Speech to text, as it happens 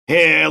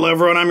Hello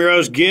everyone, I'm your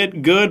host,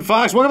 Get Good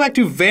Fox. Welcome back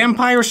to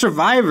Vampire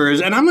Survivors,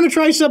 and I'm going to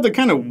try something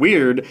kind of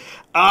weird.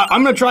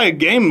 I'm going to try a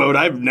game mode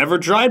I've never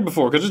tried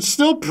before, because it's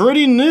still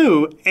pretty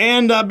new,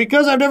 and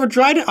because I've never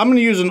tried it, I'm going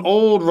to use an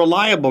old,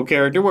 reliable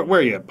character. Where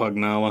are you at,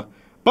 Pugnala?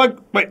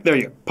 Wait, there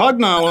you go,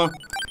 Pugnala.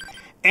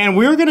 And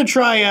we're going to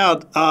try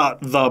out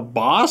the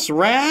boss,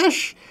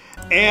 Rash,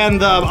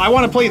 and I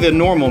want to play the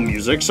normal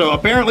music, so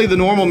apparently the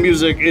normal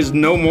music is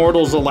no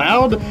mortals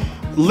allowed.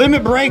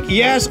 Limit break,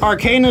 yes.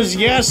 Arcanas,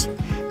 yes.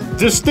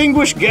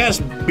 Distinguished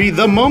guest,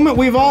 the moment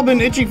we've all been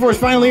itching for is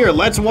finally here.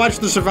 Let's watch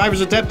the survivors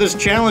attempt this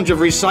challenge of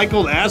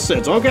recycled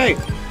assets. Okay.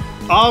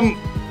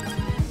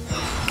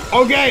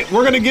 Okay,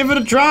 we're gonna give it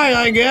a try,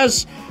 I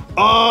guess.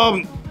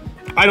 I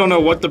don't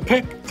know what to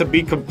pick, to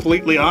be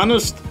completely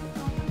honest.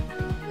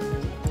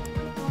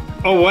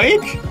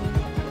 Awake?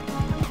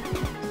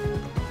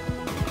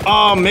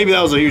 Maybe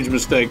that was a huge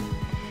mistake.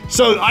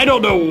 So, I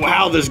don't know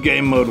how this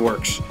game mode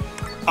works.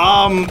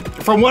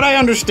 From what I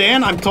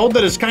understand, I'm told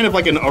that it's kind of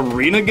like an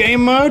arena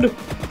game mode.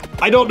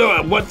 I don't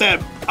know what that...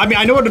 I mean,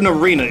 I know what an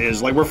arena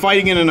is. Like, we're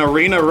fighting in an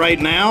arena right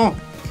now.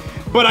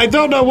 But I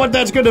don't know what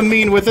that's going to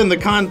mean within the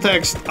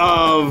context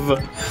of...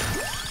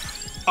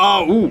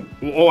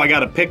 Oh, I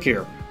got a pick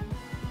here.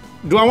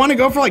 Do I want to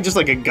go for, like, just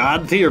like a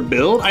god tier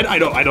build? I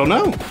don't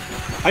know.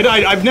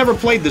 I've never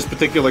played this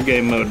particular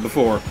game mode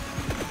before.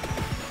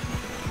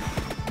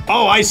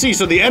 Oh, I see.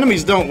 So the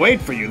enemies don't wait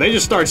for you. They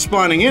just start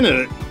spawning in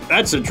it.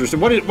 That's interesting.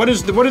 What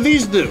do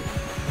these do?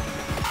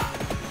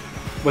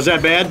 Was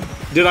that bad?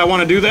 Did I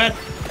want to do that?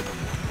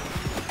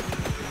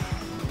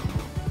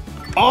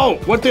 Oh,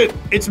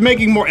 it's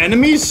making more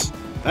enemies?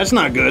 That's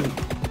not good.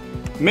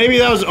 Maybe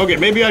that was, okay,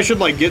 maybe I should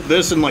like get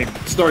this and like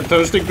start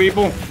toasting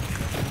people.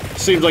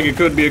 Seems like it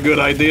could be a good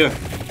idea.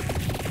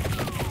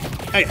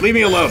 Hey, leave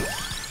me alone.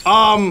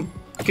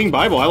 King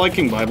Bible, I like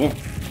King Bible.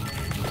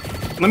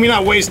 Let me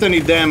not waste any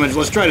damage.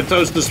 Let's try to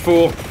toast this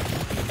fool.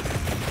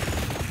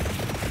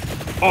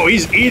 Oh,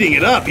 he's eating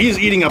it up. He's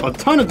eating up a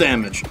ton of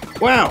damage.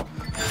 Wow.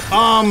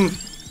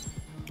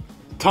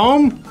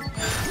 Tome?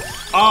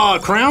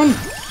 Crown?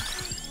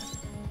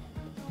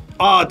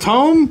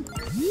 Tome?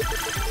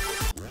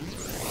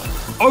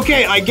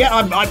 Okay, I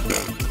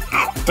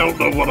don't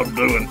know what I'm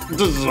doing.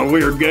 This is a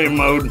weird game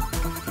mode.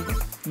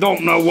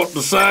 Don't know what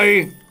to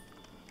say.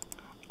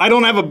 I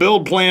don't have a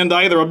build planned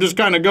either. I'm just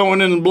kind of going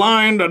in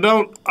blind. I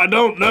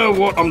don't know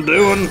what I'm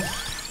doing.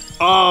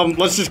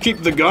 Let's just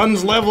keep the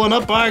guns leveling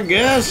up, I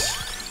guess.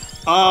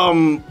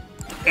 And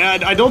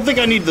I don't think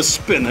I need the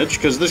spinach,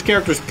 because this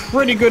character's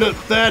pretty good at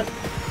that.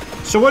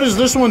 So what does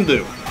this one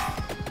do?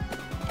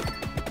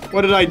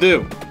 What did I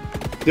do?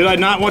 Did I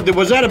not want to,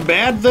 was that a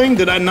bad thing?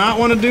 Did I not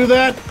want to do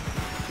that?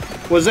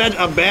 Was that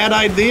a bad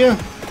idea?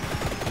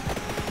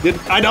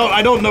 I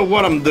don't know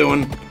what I'm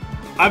doing.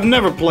 I've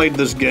never played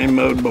this game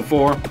mode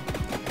before.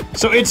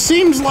 So it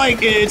seems like,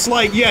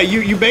 yeah,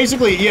 you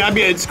basically, yeah, I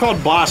mean, it's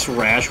called Boss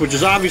Rash, which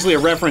is obviously a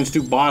reference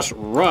to Boss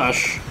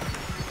Rush.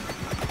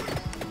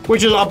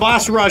 Which is, a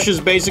Boss Rush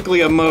is basically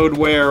a mode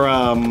where,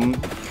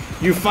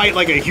 you fight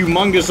like a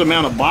humongous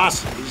amount of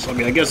bosses. I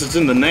mean, I guess it's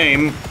in the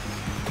name.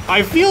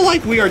 I feel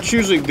like we are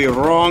choosing the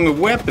wrong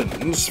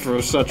weapons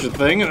for such a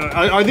thing.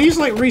 Are these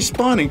like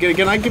respawning?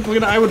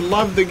 I would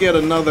love to get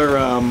another,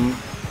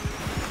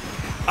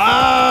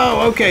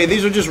 Oh, okay,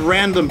 these are just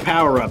random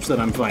power-ups that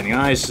I'm finding.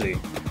 I see.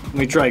 Let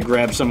me try to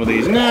grab some of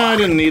these. No, I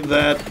didn't need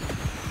that.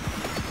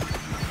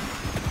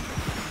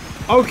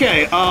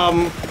 Okay,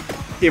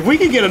 if we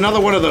could get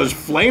another one of those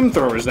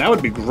flamethrowers, that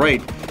would be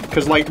great.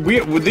 Because, like,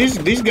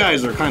 these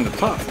guys are kind of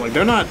tough. Like,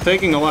 they're not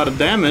taking a lot of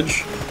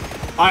damage.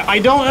 I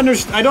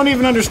don't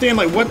even understand,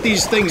 like, what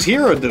these things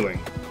here are doing.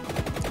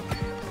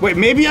 Wait,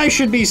 maybe I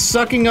should be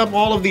sucking up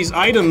all of these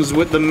items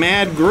with the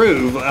mad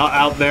groove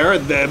out there.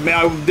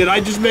 Did I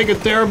just make a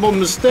terrible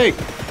mistake?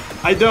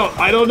 I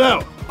don't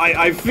know.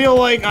 I feel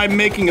like I'm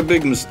making a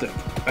big mistake.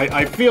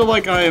 I feel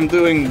like I am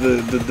doing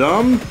the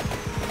dumb.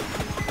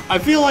 I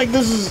feel like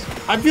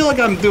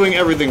I'm doing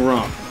everything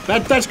wrong.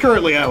 That's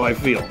currently how I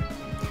feel.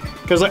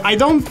 Because I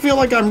don't feel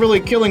like I'm really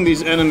killing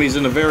these enemies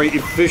in a very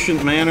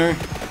efficient manner.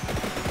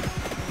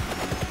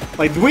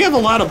 Like, we have a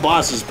lot of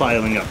bosses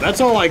piling up. That's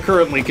all I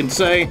currently can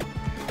say.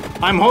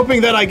 I'm hoping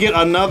that I get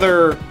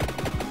another...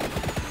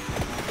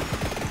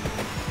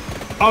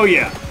 Oh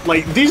yeah,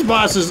 like, these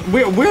bosses,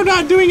 we're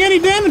not doing any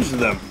damage to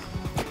them.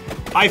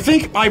 I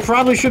think I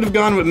probably should have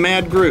gone with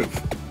Mad Groove.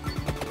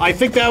 I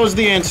think that was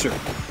the answer.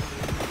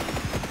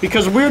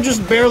 Because we're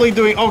just barely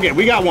doing... Okay,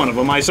 we got one of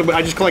them. I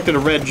just collected a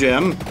red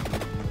gem.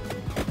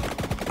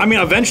 I mean,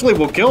 eventually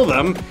we'll kill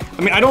them.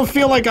 I mean, I don't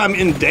feel like I'm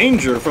in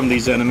danger from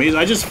these enemies.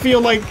 I just feel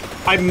like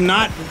I'm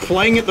not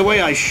playing it the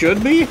way I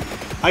should be.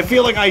 I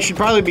feel like I should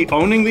probably be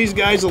owning these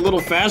guys a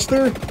little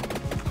faster.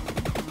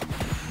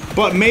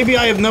 But maybe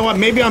I have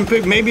maybe I'm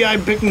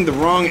picking the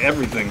wrong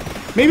everything.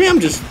 Maybe I'm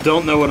just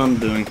don't know what I'm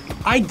doing.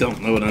 I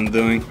don't know what I'm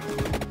doing.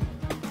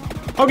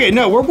 Okay,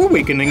 no, we're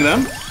weakening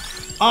them.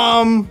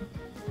 I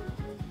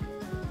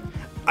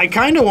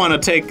kind of want to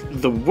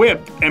take the whip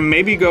and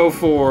maybe go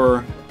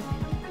for...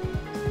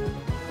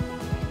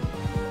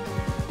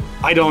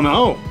 I don't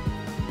know.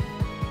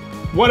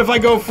 What if I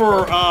go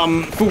for,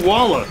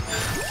 Fuwala?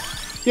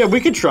 Yeah, we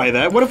could try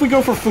that. What if we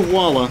go for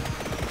Fuwala?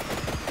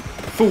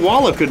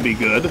 Fuwala could be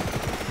good.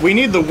 We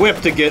need the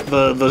whip to get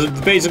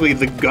basically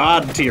the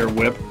god tier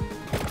whip.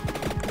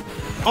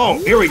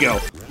 Oh, here we go.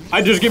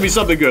 Just give me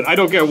something good. I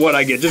don't care what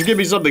I get. Just give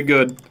me something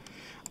good.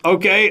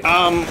 Okay,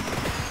 I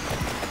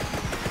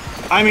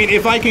mean,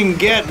 if I can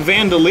get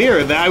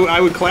Vandalier, I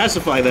would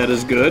classify that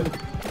as good.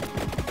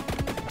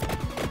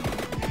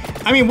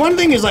 I mean, one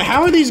thing is, like,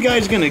 how are these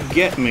guys gonna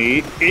get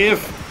me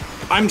if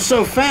I'm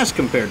so fast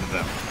compared to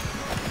them?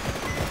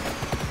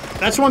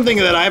 That's one thing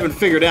that I haven't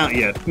figured out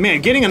yet.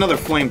 Man, getting another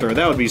flamethrower,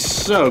 that would be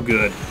so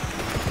good.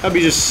 That'd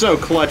be just so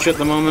clutch at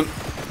the moment.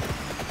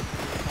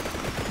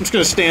 I'm just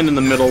gonna stand in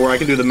the middle where I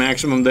can do the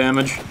maximum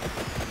damage.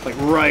 Like,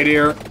 right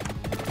here.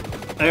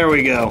 There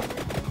we go.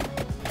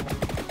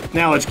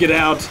 Now let's get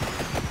out.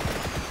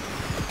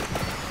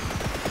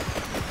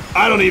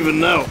 I don't even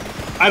know.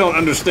 I don't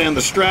understand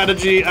the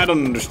strategy. I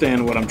don't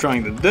understand what I'm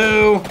trying to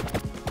do.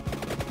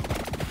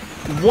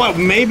 What,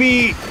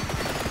 maybe...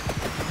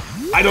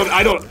 I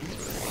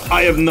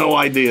have no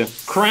idea.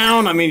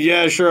 Crown? I mean,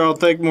 yeah, sure, I'll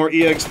take more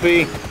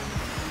EXP.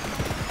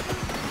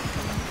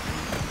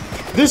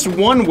 This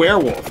one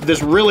werewolf,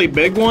 this really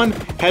big one,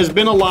 has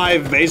been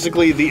alive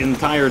basically the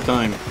entire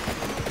time.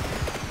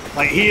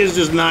 Like, he is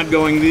just not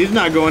going, he's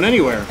not going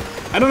anywhere.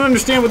 I don't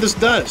understand what this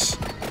does.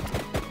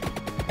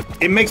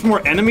 It makes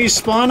more enemies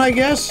spawn, I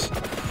guess?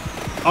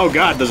 Oh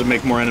god, does it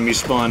make more enemies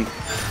spawn?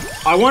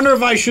 I wonder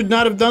if I should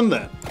not have done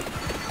that.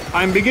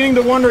 I'm beginning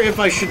to wonder if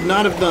I should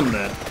not have done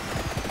that.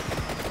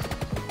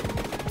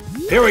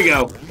 Here we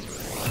go.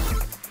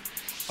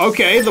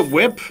 Okay, the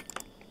whip.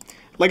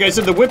 Like I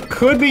said, the whip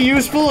could be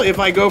useful if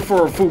I go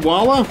for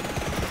Fuwala.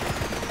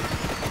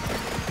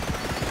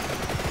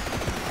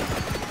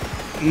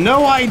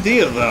 No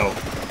idea, though.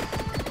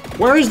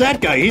 Where is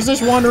that guy? He's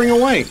just wandering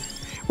away.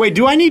 Wait,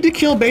 do I need to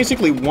kill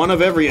basically one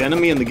of every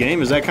enemy in the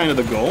game? Is that kind of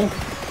the goal?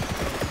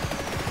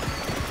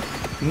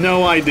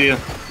 No idea.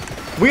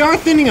 We are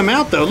thinning them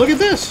out, though. Look at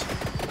this.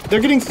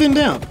 They're getting thinned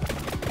out.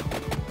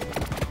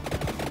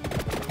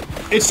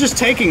 It's just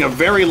taking a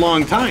very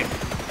long time.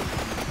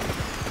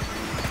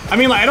 I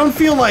mean, like, I don't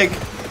feel, like,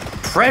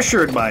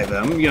 pressured by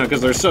them, you know,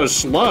 because they're so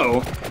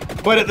slow.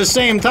 But at the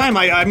same time,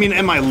 I mean,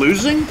 am I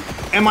losing?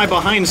 Am I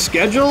behind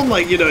schedule?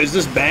 Like, you know, is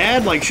this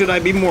bad? Like, should I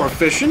be more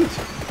efficient?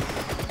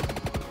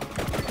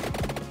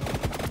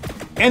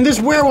 And this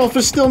werewolf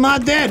is still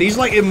not dead. He's,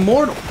 like,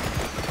 immortal.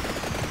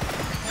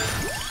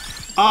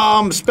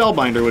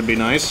 Spellbinder would be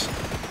nice.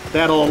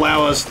 That'll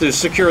allow us to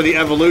secure the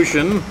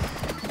evolution.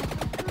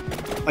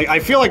 Like, I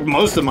feel like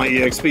most of my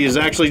EXP is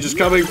actually just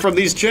coming from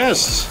these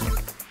chests.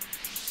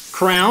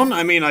 Crown,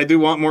 I mean, I do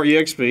want more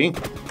EXP.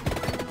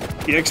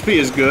 EXP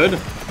is good.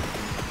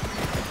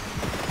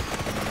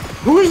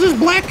 Who is this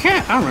Black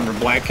Cat? I don't remember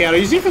Black Cat.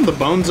 Is he from the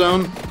Bone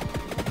Zone?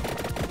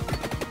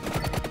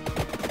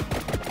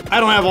 I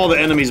don't have all the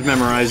enemies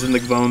memorized in the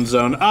Bone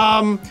Zone.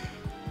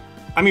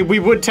 I mean, we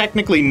would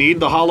technically need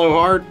the Hollow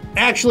Heart.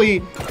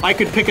 Actually, I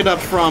could pick it up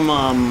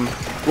from,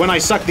 when I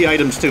suck the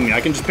items to me.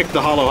 I can just pick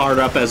the Hollow Heart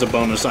up as a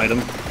bonus item.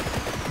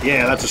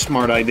 Yeah, that's a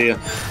smart idea.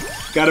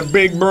 Got a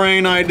big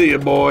brain idea,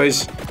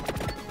 boys.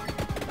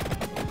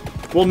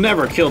 We'll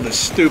never kill this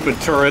stupid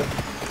turret.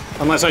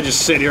 Unless I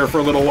just sit here for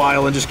a little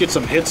while and just get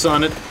some hits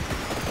on it.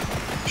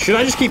 Should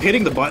I just keep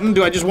hitting the button?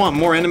 Do I just want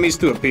more enemies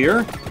to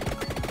appear?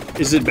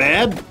 Is it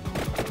bad?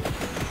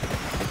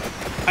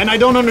 And I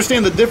don't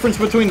understand the difference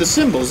between the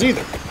symbols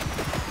either.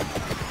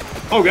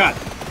 Oh god.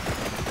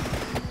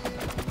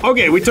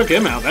 Okay, we took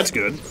him out. That's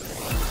good.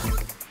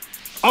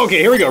 Okay,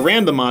 here we go.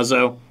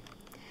 Randomizo.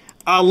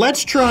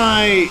 Let's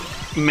try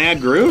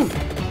Mad Groove.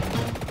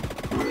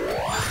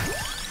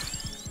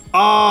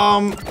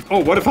 Oh,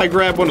 what if I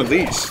grab one of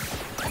these?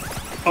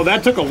 Oh,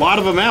 that took a lot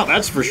of them out,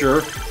 that's for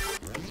sure.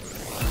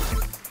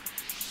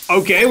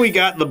 Okay, we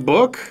got the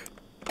book.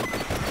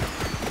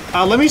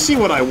 Let me see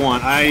what I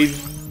want.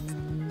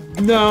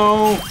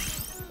 No.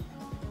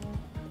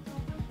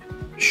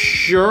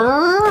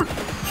 Sure?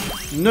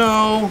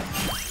 No.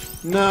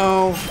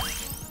 No.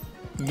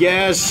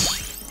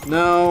 Yes.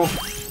 No.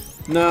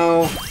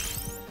 No.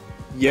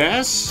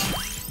 Yes?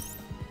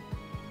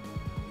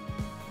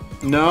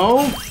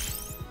 No.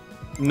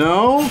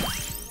 No.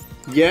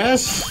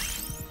 Yes.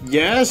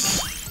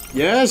 Yes.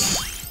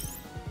 Yes.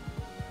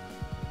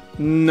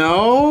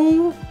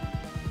 No.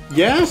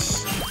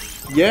 Yes.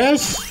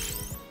 Yes.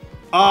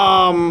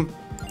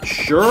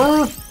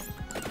 Sure.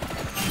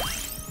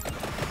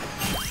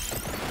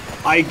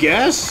 I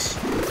guess.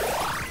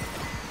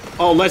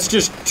 Oh, let's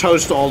just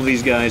toast all of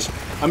these guys.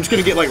 I'm just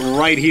gonna get, like,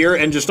 right here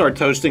and just start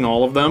toasting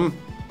all of them.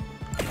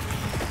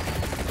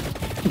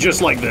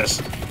 Just like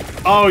this.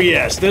 Oh,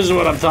 yes, this is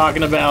what I'm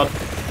talking about.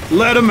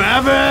 Let them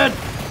have it!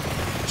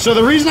 So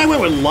the reason I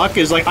went with luck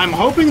is, like, I'm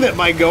hoping that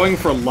by going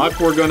for luck,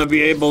 we're gonna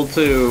be able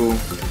to,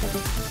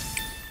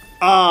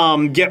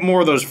 get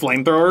more of those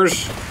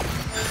flamethrowers.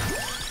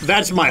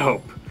 That's my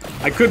hope.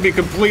 I could be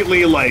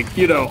completely, like,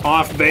 you know,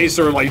 off base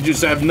or, like,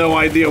 just have no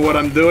idea what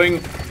I'm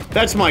doing.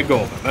 That's my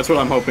goal. That's what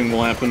I'm hoping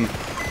will happen.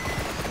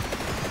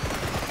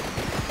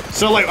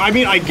 So, like, I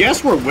mean, I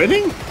guess we're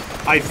winning?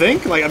 I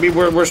think? Like, I mean,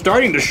 we're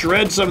starting to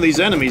shred some of these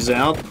enemies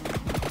out.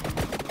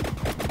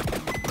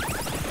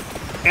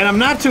 And I'm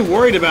not too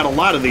worried about a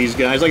lot of these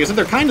guys. Like I said,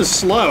 they're kind of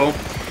slow.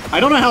 I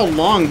don't know how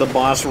long the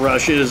boss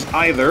rush is,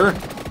 either.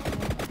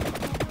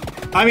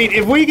 I mean,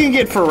 if we can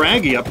get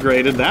Ferraggi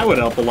upgraded, that would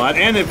help a lot.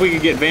 And if we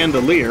could get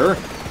Vandalier.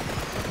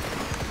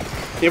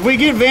 If we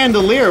get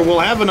Vandalier, we'll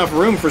have enough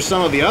room for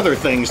some of the other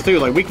things, too.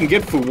 Like, we can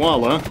get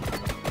Fuwala.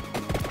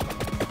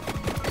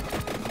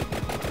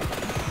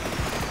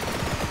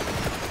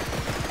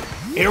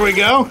 Here we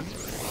go.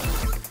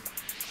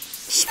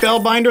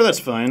 Spellbinder, that's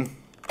fine.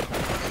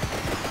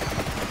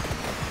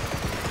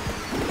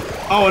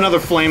 Oh, another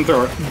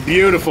flamethrower.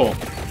 Beautiful.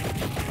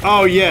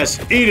 Oh, yes.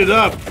 Eat it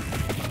up.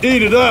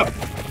 Eat it up.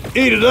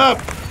 Eat it up.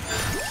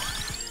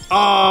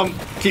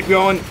 Keep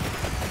going.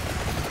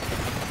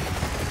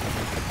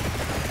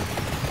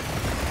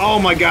 Oh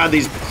my god,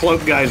 these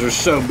cloak guys are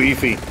so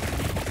beefy.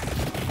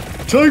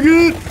 Take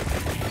it!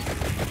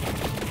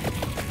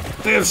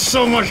 They have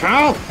so much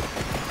health!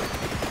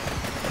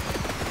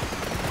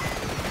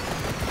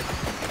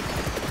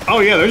 Oh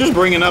yeah, they're just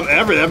bringing up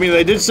everything. I mean,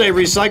 they did say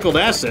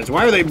recycled assets.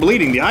 Why are they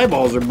bleeding? The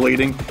eyeballs are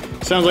bleeding.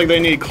 Sounds like they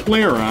need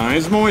clear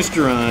eyes,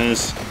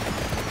 moisturize.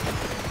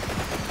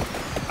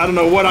 I don't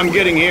know what I'm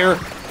getting here.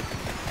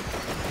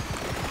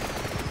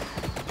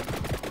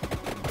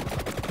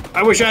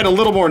 I wish I had a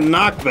little more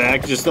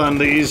knockback just on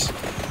these.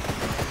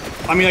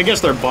 I mean, I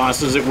guess they're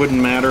bosses, it wouldn't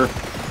matter.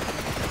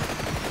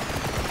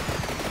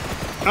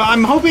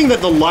 I'm hoping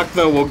that the luck,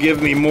 though, will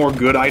give me more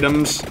good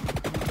items.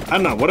 I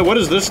don't know, what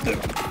does this do?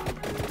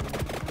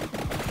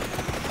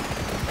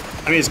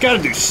 I mean, it's got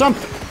to do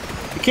something.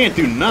 It can't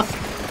do nothing.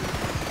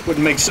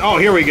 Wouldn't make sense. Oh,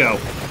 here we go.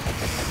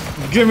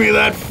 Give me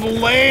that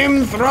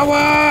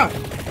flamethrower!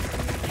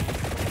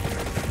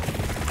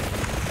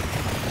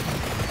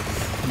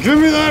 Give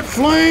me that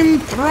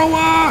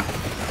flamethrower!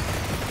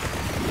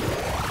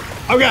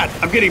 Oh god,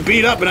 I'm getting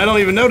beat up and I don't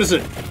even notice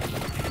it.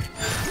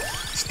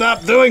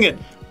 Stop doing it.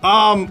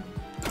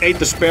 Ate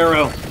the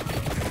sparrow.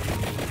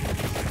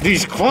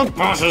 These cloak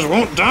bosses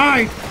won't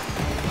die.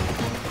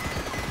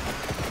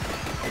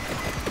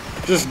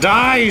 Just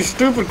die, you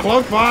stupid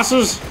cloak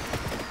bosses.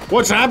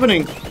 What's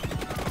happening?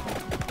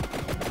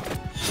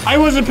 I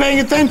wasn't paying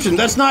attention.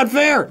 That's not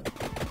fair.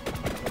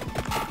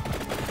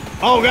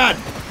 Oh god.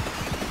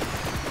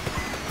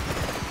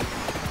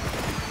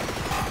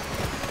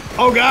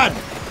 Oh god!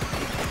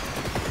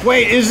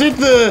 Wait, is it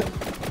the...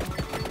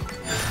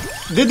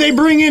 Did they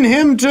bring in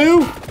him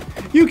too?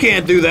 You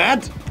can't do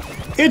that!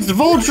 It's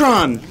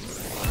Voltron!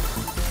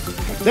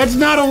 That's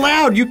not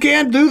allowed! You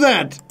can't do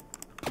that!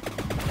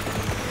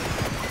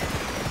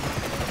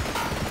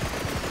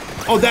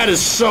 Oh, that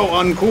is so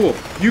uncool.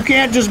 You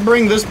can't just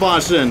bring this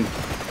boss in.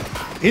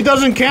 He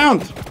doesn't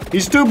count!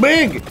 He's too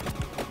big!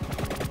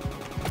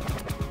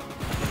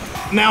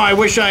 Now I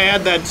wish I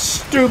had that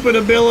stupid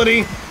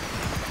ability.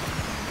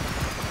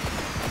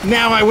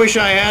 Now I wish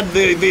I had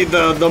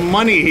the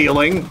money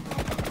healing.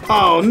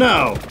 Oh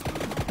no.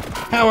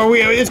 How are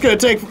we? It's gonna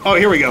take... Oh,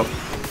 here we go.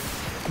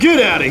 Get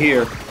out of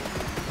here.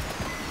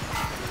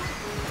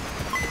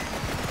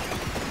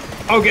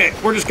 Okay,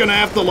 we're just gonna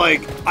have to,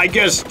 like, I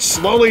guess,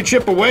 slowly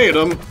chip away at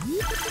him.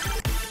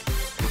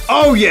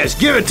 Oh yes,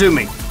 give it to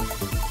me.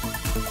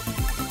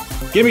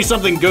 Give me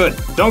something good.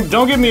 Don't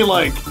give me,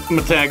 like,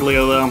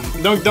 Metaglia,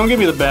 though. Don't give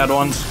me the bad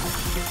ones.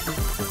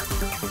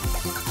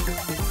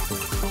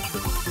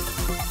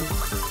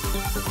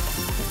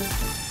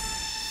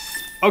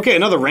 Okay,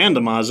 another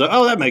randomizer.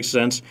 Oh, that makes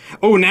sense.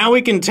 Oh, now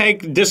we can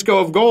take Disco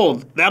of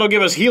Gold. That'll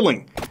give us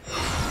healing.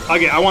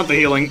 Okay, I want the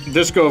healing.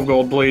 Disco of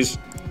Gold, please.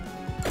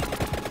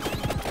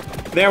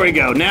 There we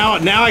go.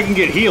 Now I can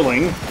get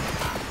healing.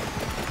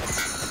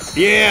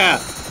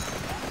 Yeah.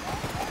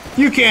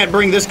 You can't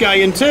bring this guy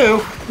in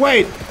too.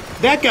 Wait,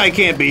 that guy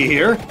can't be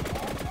here.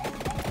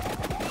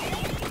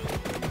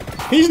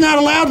 He's not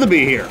allowed to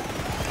be here.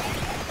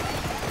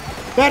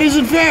 That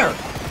isn't fair.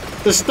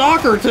 The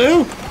stalker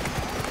too?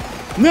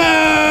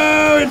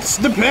 No, it's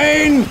the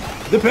pain!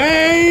 The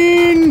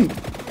pain!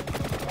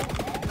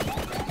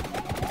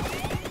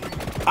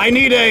 I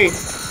need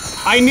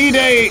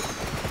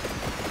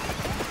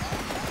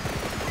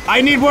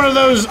one of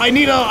those,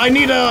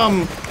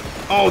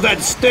 oh, that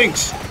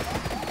stinks.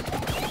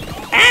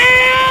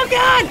 Oh,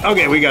 God!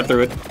 Okay, we got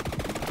through it.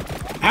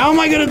 How am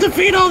I gonna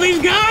defeat all these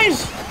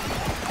guys?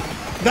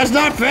 That's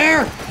not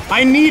fair.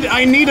 I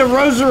need a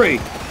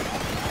rosary.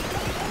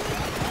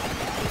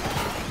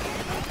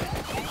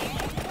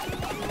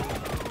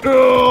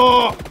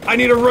 Oh, I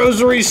need a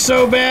rosary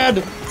so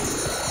bad.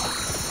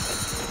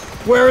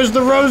 Where is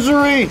the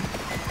rosary?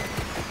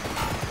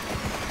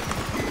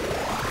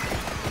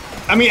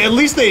 I mean, at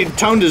least they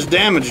toned his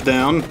damage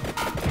down.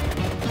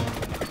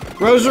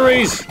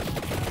 Rosaries.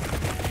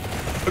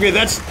 Okay,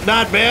 that's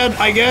not bad,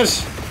 I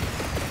guess.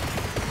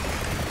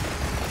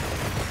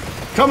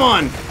 Come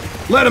on,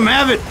 let him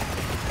have it.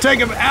 Take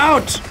him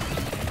out.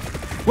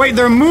 Wait,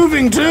 they're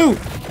moving too.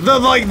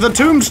 The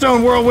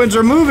tombstone whirlwinds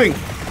are moving.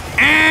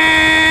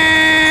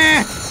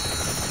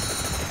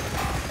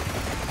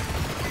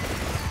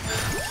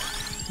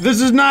 This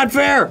is not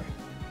fair.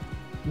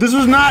 This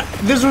was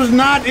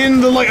not in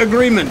the, like,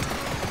 agreement.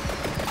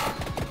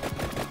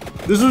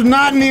 This was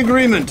not in the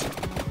agreement.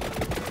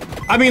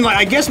 I mean, like,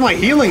 I guess my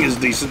healing is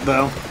decent,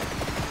 though.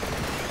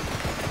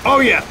 Oh,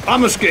 yeah,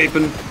 I'm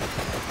escaping.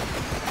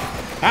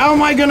 How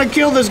am I gonna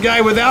kill this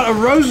guy without a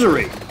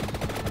rosary?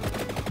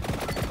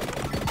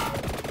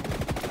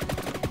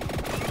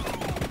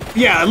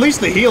 Yeah, at least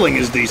the healing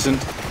is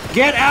decent.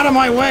 Get out of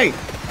my way!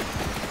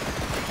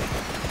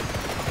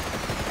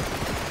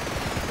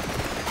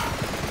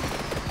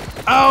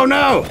 Oh,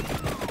 no!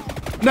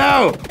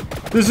 No!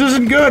 This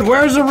isn't good!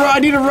 Where's the I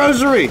need a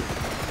rosary!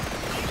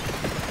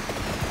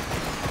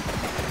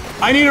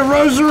 I need a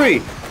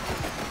rosary!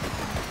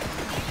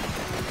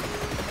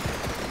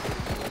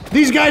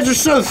 These guys are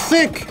so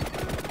thick!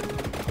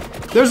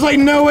 There's like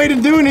no way to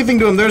do anything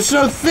to them. They're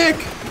so thick!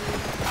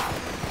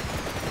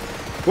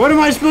 What am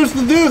I supposed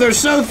to do? They're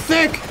so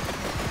thick!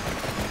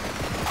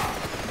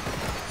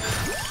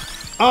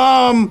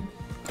 I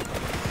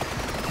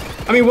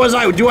mean,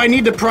 do I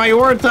need to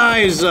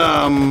prioritize,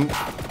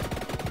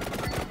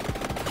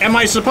 am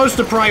I supposed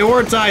to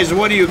prioritize,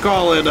 what do you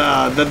call it,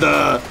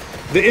 the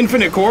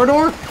infinite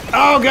corridor?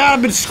 Oh god,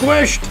 I've been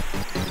squished!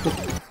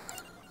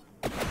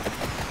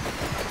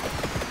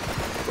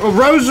 A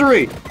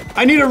rosary!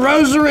 I need a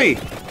rosary!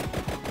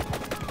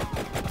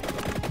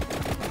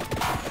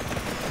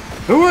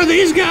 Who are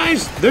these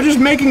guys? They're just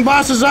making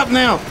bosses up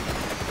now.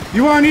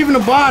 You aren't even a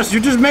boss,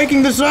 you're just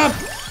making this up.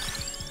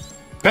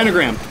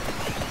 Pentagram.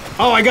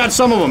 Oh, I got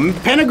some of them.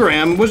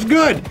 Pentagram was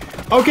good.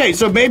 Okay,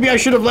 so maybe I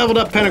should have leveled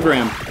up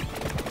Pentagram.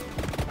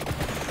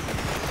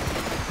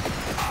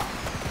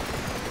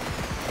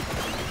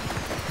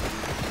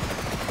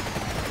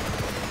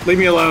 Leave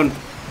me alone.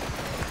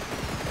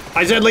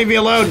 I said leave me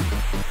alone.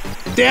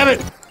 Damn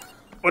it!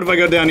 What if I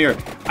go down here?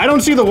 I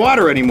don't see the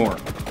water anymore.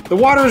 The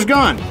water is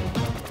gone.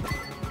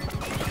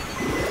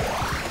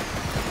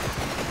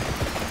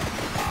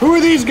 Who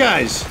are these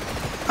guys?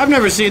 I've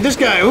never seen this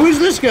guy. Who is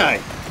this guy?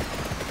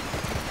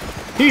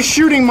 He's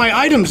shooting my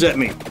items at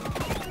me.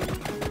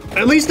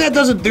 At least that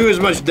doesn't do as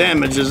much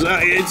damage as...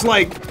 it's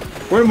like...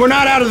 We're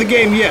not out of the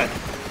game yet.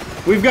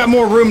 We've got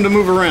more room to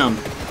move around.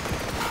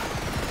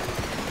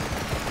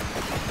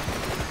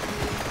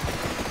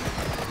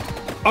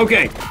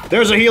 Okay,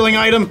 there's a healing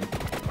item.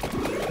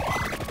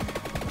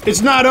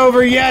 It's not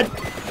over yet.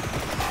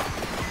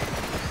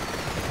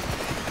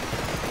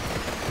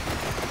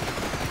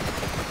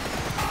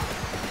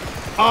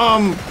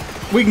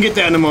 We can get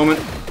that in a moment.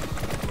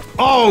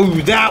 Oh,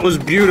 that was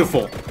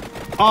beautiful.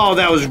 Oh,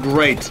 that was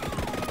great.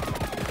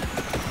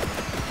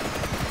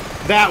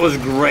 That was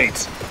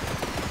great.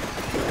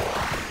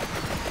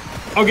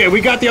 Okay,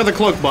 we got the other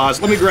cloak boss.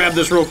 Let me grab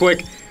this real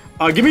quick.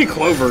 Give me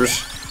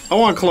clovers. I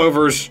want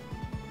clovers.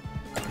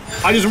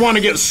 I just want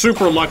to get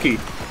super lucky.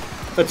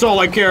 That's all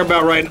I care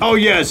about right now. Oh,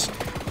 yes.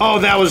 Oh,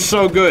 that was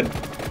so good.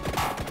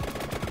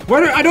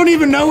 I don't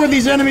even know where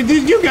these enemies...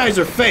 You guys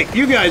are fake.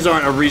 You guys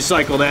aren't a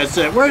recycled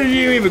asset. Where did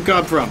you even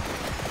come from?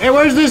 Hey,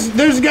 where's this...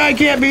 This guy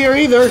can't be here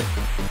either.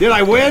 Did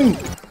I win?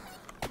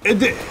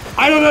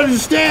 I don't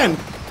understand.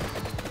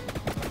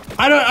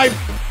 I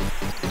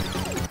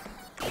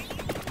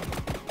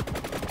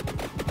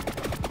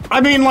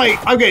mean,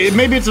 like... Okay,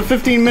 maybe it's a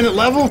 15-minute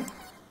level?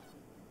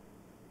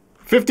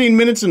 15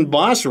 minutes in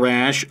boss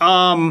Rash.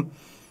 I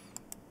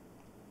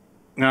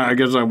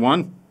guess I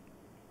won.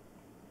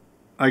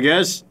 I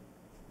guess.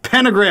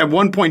 Pentagram,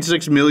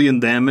 1.6 million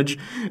damage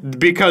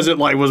because it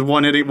like was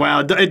one hitting.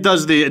 Wow, it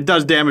does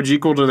damage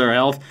equal to their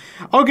health.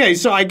 Okay,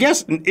 so I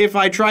guess if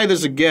I try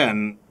this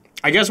again,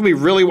 I guess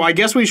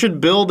we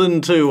should build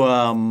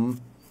into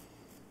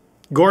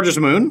Gorgeous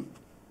Moon.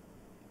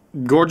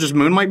 Gorgeous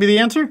Moon might be the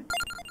answer.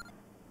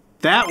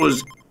 That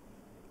was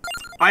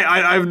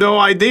I have no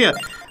idea.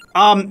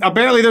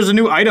 Apparently there's a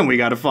new item we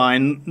gotta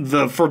find.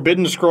 The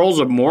Forbidden Scrolls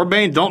of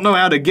Morbane. Don't know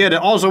how to get it.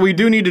 Also, we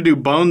do need to do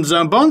Bone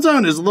Zone. Bone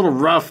Zone is a little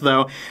rough,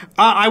 though.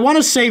 I want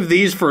to save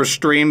these for a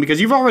stream, because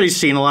you've already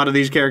seen a lot of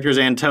these characters.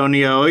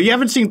 Antonio. You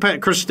haven't seen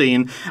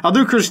Christine. I'll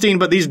do Christine,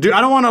 but these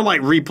I don't want to, like,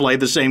 replay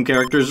the same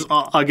characters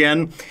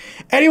again.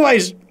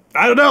 Anyways...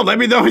 I don't know. Let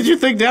me know what you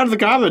think down in the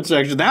comment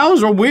section. That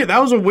was a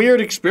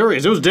weird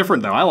experience. It was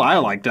different though. I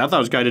liked it. I thought it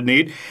was kind of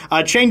neat.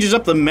 Changes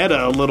up the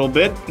meta a little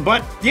bit.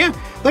 But yeah,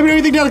 let me know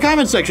what you think down in the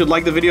comment section.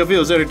 Like the video if it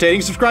was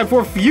entertaining. Subscribe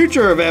for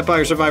future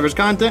Vampire Survivors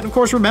content. Of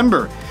course,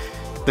 remember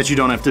that you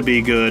don't have to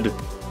be good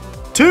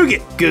to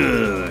get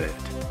good.